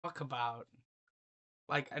talk about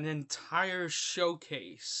like an entire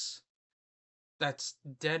showcase that's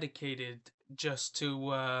dedicated just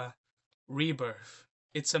to Rebirth.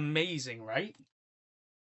 It's amazing, right?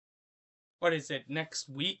 What is it, next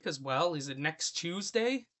week as well? Is it next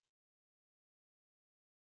Tuesday?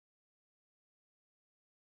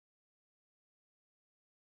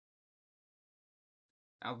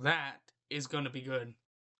 Now that is going to be good.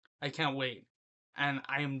 I can't wait. And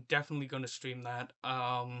I am definitely going to stream that.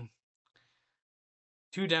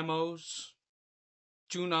 Two demos,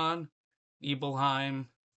 Junon, Ibelheim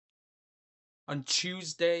on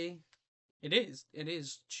Tuesday. It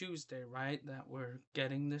is Tuesday, right? That we're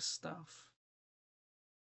getting this stuff.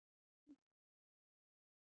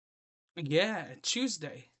 Yeah,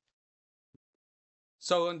 Tuesday.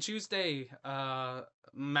 So on Tuesday,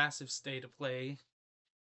 massive state of play.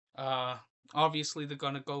 Uh, Obviously they're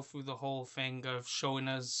gonna go through the whole thing of showing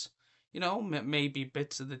us, maybe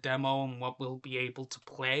bits of the demo and what we'll be able to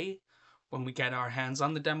play when we get our hands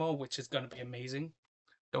on the demo, which is gonna be amazing.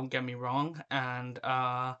 Don't get me wrong. And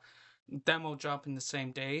demo dropping the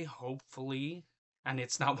same day, hopefully, and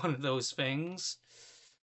it's not one of those things.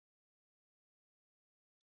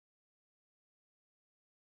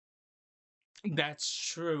 That's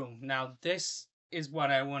true. Now this is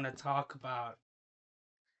what I want to talk about.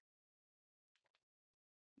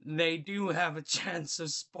 They do have a chance of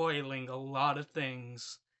spoiling a lot of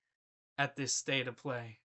things at this state of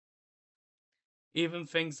play. Even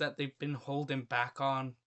things that they've been holding back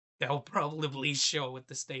on, they'll probably show at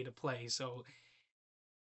the state of play. So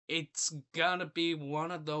it's gonna be one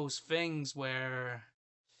of those things where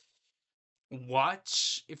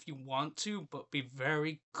watch if you want to, but be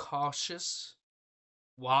very cautious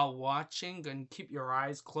while watching and keep your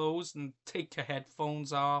eyes closed and take your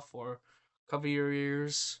headphones off or cover your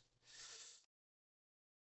ears.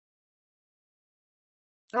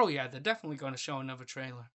 Oh, yeah, they're definitely going to show another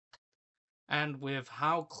trailer. And with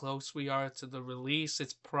how close we are to the release,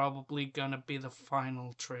 it's probably going to be the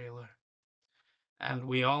final trailer. And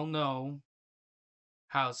we all know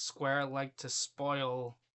how Square like to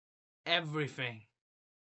spoil everything.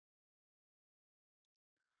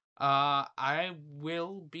 I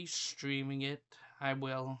will be streaming it. I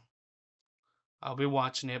will. I'll be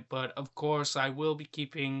watching it, but of course I will be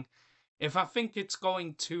keeping. If I think it's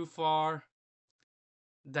going too far,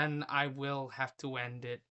 then I will have to end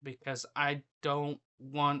it because I don't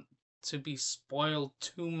want to be spoiled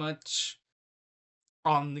too much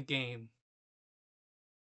on the game.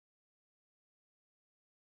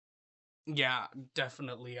 Yeah,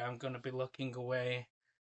 definitely. I'm gonna be looking away,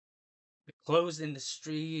 closing the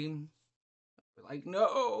stream. Like,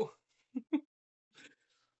 no,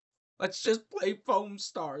 let's just play Foam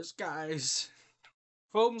Stars, guys.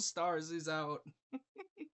 Foam Stars is out.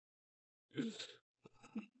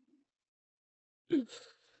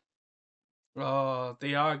 Oh,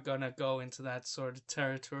 they are gonna go into that sort of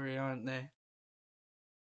territory, aren't they?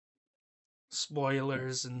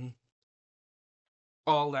 Spoilers and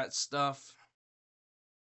all that stuff.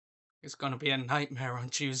 It's gonna be a nightmare on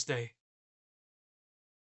Tuesday.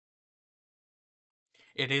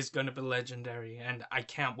 It is gonna be legendary, and I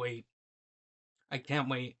can't wait. I can't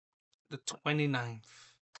wait. The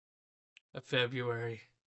 29th of February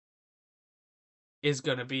is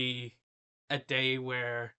gonna be a day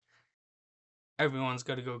where everyone's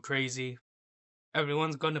gonna go crazy.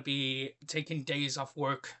 Everyone's gonna be taking days off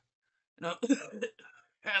work. No,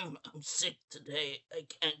 I'm sick today. I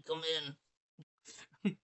can't come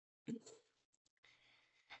in.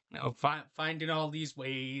 Finding all these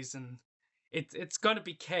ways, and it's gonna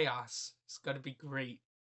be chaos. It's gonna be great.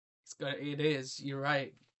 It is. You're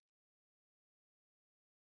right.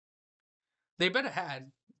 They better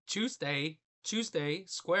had Tuesday,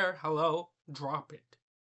 Square, hello, drop it.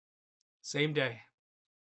 Same day.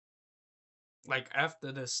 Like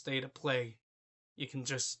after the state of play, you can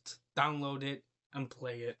just download it and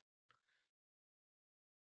play it.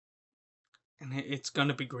 And it's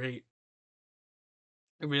gonna be great.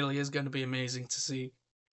 It really is gonna be amazing to see.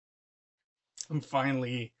 And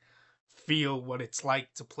finally feel what it's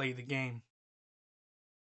like to play the game.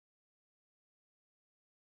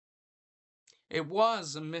 It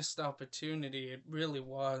was a missed opportunity. It really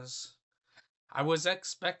was. I was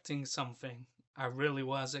expecting something. I really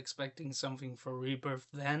was expecting something for Rebirth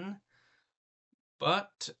then.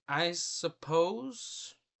 But I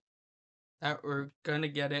suppose that we're gonna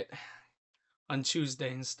get it on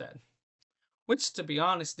Tuesday instead. Which, to be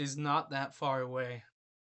honest, is not that far away.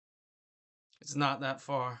 It's not that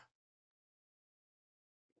far.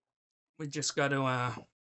 We just gotta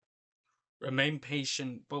remain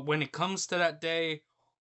patient. But when it comes to that day,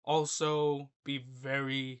 Also, be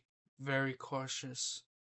very, very cautious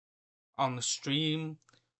on the stream,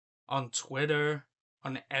 on Twitter,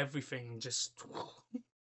 on everything. Just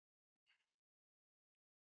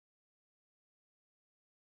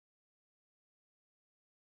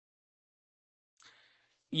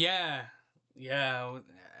yeah, yeah.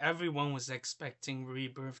 Everyone was expecting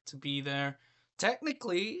Rebirth to be there.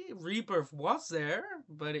 Technically, Rebirth was there,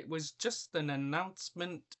 but it was just an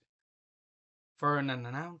announcement for an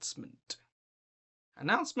announcement.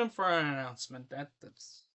 Announcement for an announcement.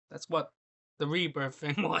 That's what the Rebirth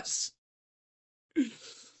thing was.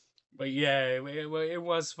 But yeah, it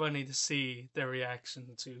was funny to see their reaction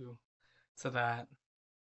to that.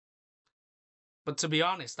 But to be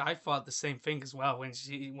honest, I thought the same thing as well when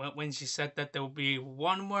she said that there will be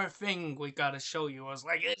one more thing we gotta show you. I was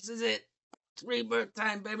like, this is it, it's Rebirth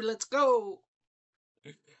time, baby, let's go.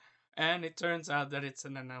 And it turns out that it's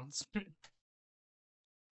an announcement.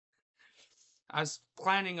 I was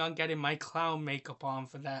planning on getting my clown makeup on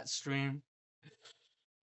for that stream.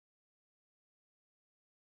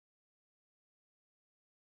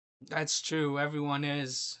 That's true. Everyone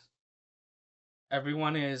is.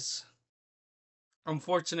 Everyone is.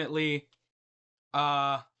 Unfortunately,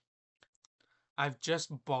 uh, I've just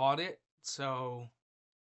bought it, so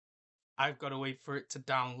I've got to wait for it to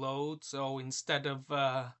download. So instead of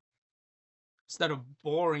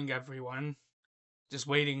boring everyone, just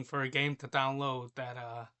waiting for a game to download, that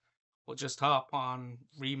we'll just hop on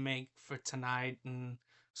Remake for tonight and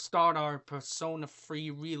start our Persona 3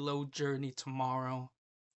 reload journey tomorrow.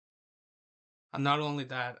 And not only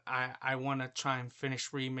that, I want to try and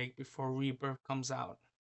finish Remake before Rebirth comes out.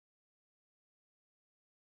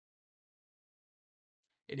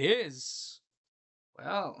 It is.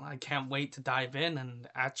 Well, I can't wait to dive in and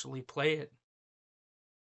actually play it.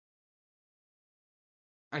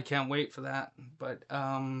 I can't wait for that. But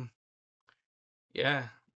yeah.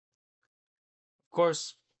 Of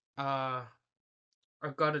course, I've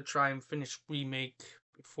got to try and finish Remake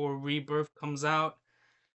before Rebirth comes out.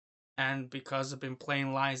 And because I've been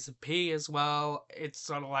playing Liza P as well, it's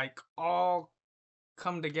sort of like all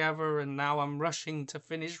come together, and now I'm rushing to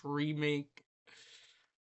finish Remake,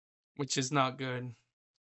 which is not good.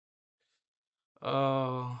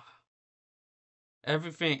 Oh,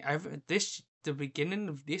 everything. The beginning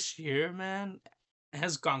of this year, man,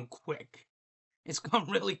 has gone quick. It's gone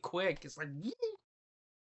really quick. It's like,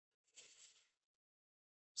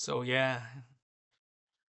 so yeah,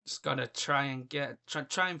 just gotta try and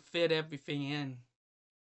try and fit everything in,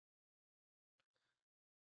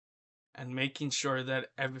 and making sure that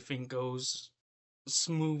everything goes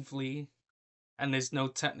smoothly and there's no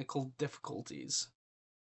technical difficulties.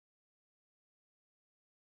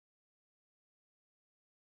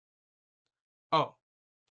 Oh,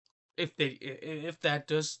 if that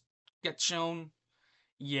does get shown,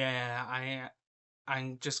 yeah,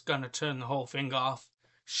 I'm just gonna turn the whole thing off,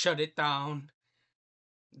 shut it down,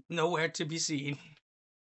 nowhere to be seen.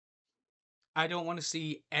 I don't want to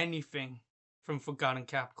see anything from Forgotten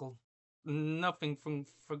Capital. Nothing from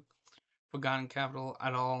Forgotten Capital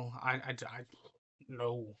at all. I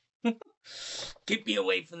no. Keep me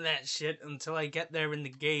away from that shit until I get there in the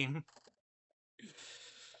game.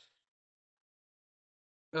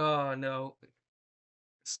 Oh no.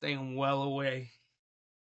 Staying well away.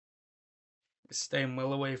 Staying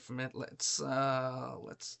well away from it. Let's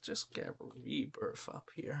just get Rebirth up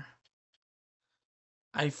here.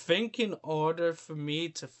 I think in order for me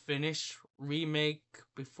to finish Remake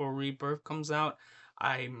before Rebirth comes out,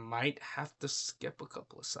 I might have to skip a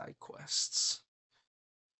couple of side quests.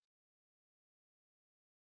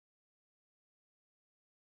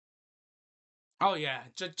 Oh yeah,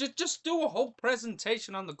 just do a whole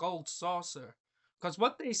presentation on the Gold Saucer. Because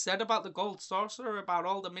what they said about the Gold Saucer, about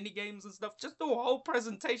all the minigames and stuff, just do a whole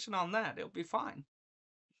presentation on that. It'll be fine.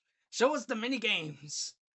 Show us the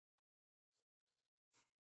minigames.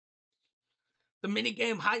 The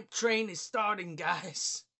minigame hype train is starting,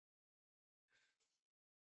 guys.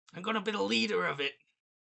 I'm gonna be the leader of it.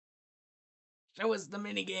 Show us the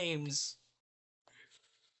minigames.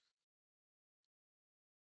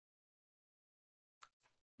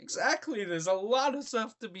 Exactly, there's a lot of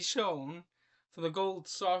stuff to be shown for the Gold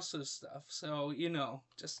Saucer stuff. So,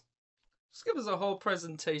 just give us a whole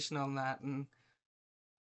presentation on that and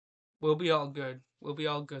we'll be all good. We'll be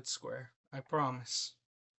all good, Square. I promise.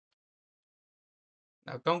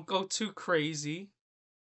 Now, don't go too crazy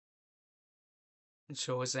and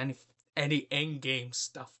show us any endgame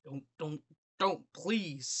stuff. Don't,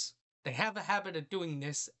 please. They have a habit of doing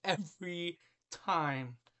this every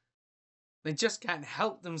time. They just can't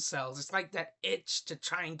help themselves. It's like that itch to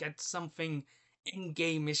try and get something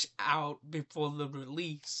in-game-ish out before the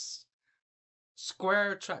release.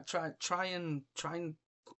 Square, try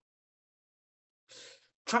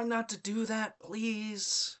not to do that,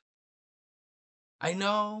 please. I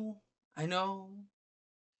know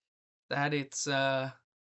that it's a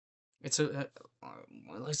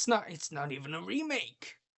well, it's not even a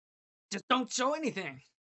remake. Just don't show anything.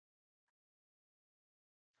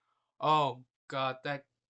 Oh god, that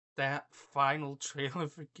final trailer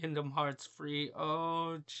for Kingdom Hearts 3.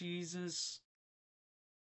 Oh Jesus.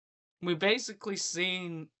 We basically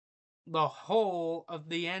seen the whole of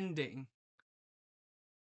the ending.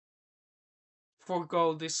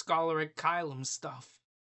 Forgo the Scholaric Kylum stuff.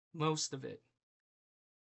 Most of it.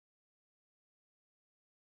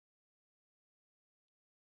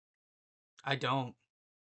 I don't.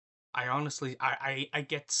 I honestly, I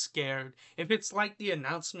get scared. If it's like the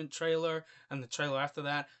announcement trailer and the trailer after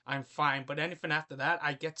that, I'm fine. But anything after that,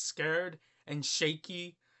 I get scared and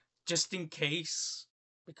shaky just in case.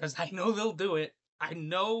 Because I know they'll do it. I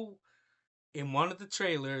know in one of the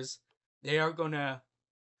trailers, they are gonna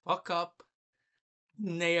fuck up.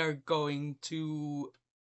 And they are going to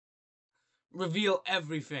reveal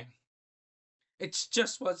everything. It's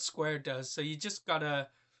just what Square does. So you just gotta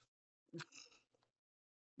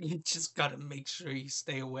make sure you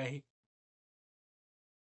stay away.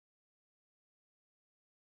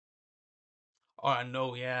 Oh, I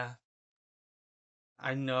know, yeah.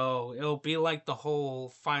 I know. It'll be like the whole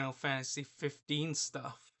Final Fantasy 15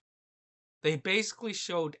 stuff. They basically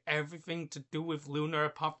showed everything to do with Luna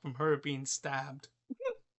apart from her being stabbed.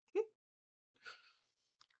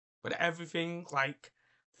 But everything, like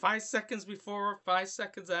 5 seconds before, 5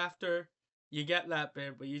 seconds after, you get that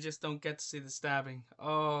bit, but you just don't get to see the stabbing.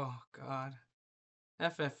 Oh, God.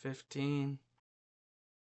 FF15.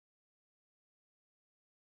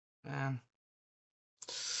 Man.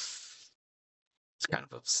 It's kind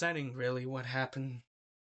of upsetting, really, what happened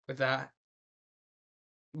with that.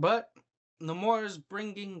 But Nomura is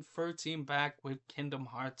bringing 13 back with Kingdom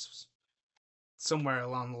Hearts somewhere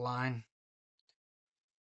along the line.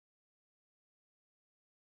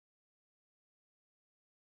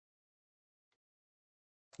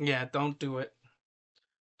 Yeah, don't do it.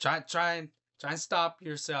 Try and stop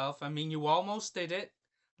yourself. I mean, you almost did it.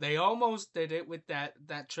 They almost did it with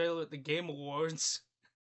that trailer at the Game Awards.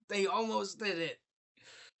 They almost did it.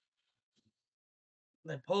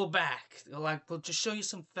 They pull back. They're like, we'll just show you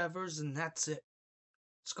some feathers and that's it.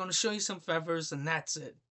 It's gonna show you some feathers and that's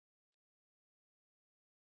it.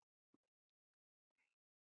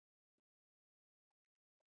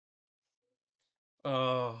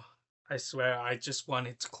 Oh, I swear, I just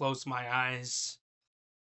wanted to close my eyes.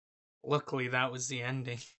 Luckily, that was the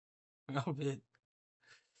ending of it.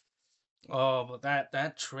 Oh, but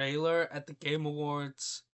that trailer at the Game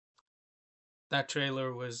Awards, that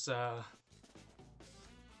trailer was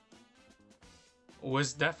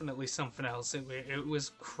definitely something else. It was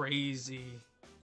crazy.